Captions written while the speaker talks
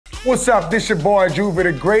What's up? This your boy, Juve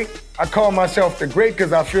the Great. I call myself the Great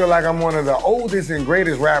because I feel like I'm one of the oldest and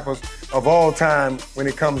greatest rappers of all time when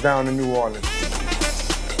it comes down to New Orleans.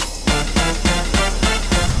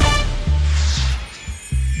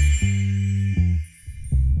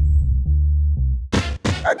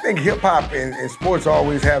 I think hip-hop and sports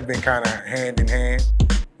always have been kind of hand in hand.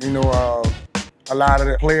 You know, a lot of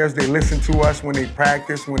the players, they listen to us when they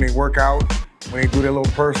practice, when they work out, when they do their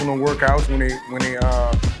little personal workouts, when they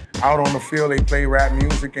out on the field, they play rap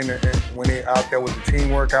music, and when they out there with the team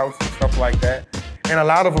workouts and stuff like that. And a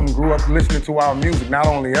lot of them grew up listening to our music, not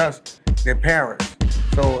only us, their parents.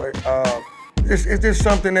 So it's just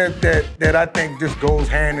something that I think just goes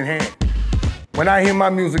hand in hand. When I hear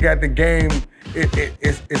my music at the game,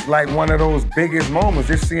 it's like one of those biggest moments,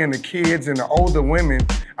 just seeing the kids and the older women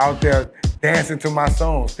out there dancing to my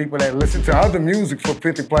songs. People that listen to other music for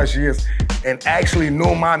 50 plus years and actually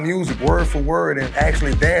know my music word for word and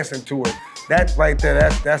actually dancing to it. That right there,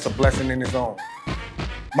 that's a blessing in its own.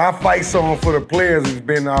 My fight song for the players has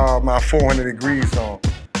been my 400 Degrees song.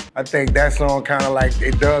 I think that song kind of like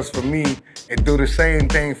it does for me, it do the same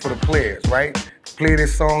thing for the players, right? Play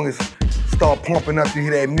this song, start pumping up, you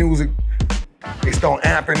hear that music, they start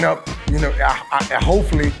amping up, you know,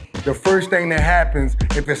 hopefully the first thing that happens,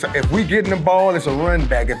 if we get in the ball, it's a run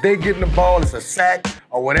back. If they get in the ball, it's a sack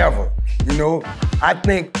or whatever, you know? I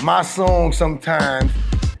think my songs sometimes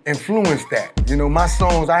influence that. You know, my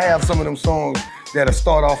songs, I have some of them songs that'll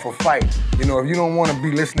start off a fight. You know, if you don't want to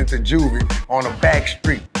be listening to Juvie on a back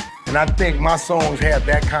street. And I think my songs have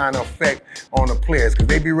that kind of effect on the players because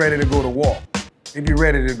they be ready to go to war. They be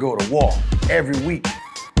ready to go to war every week.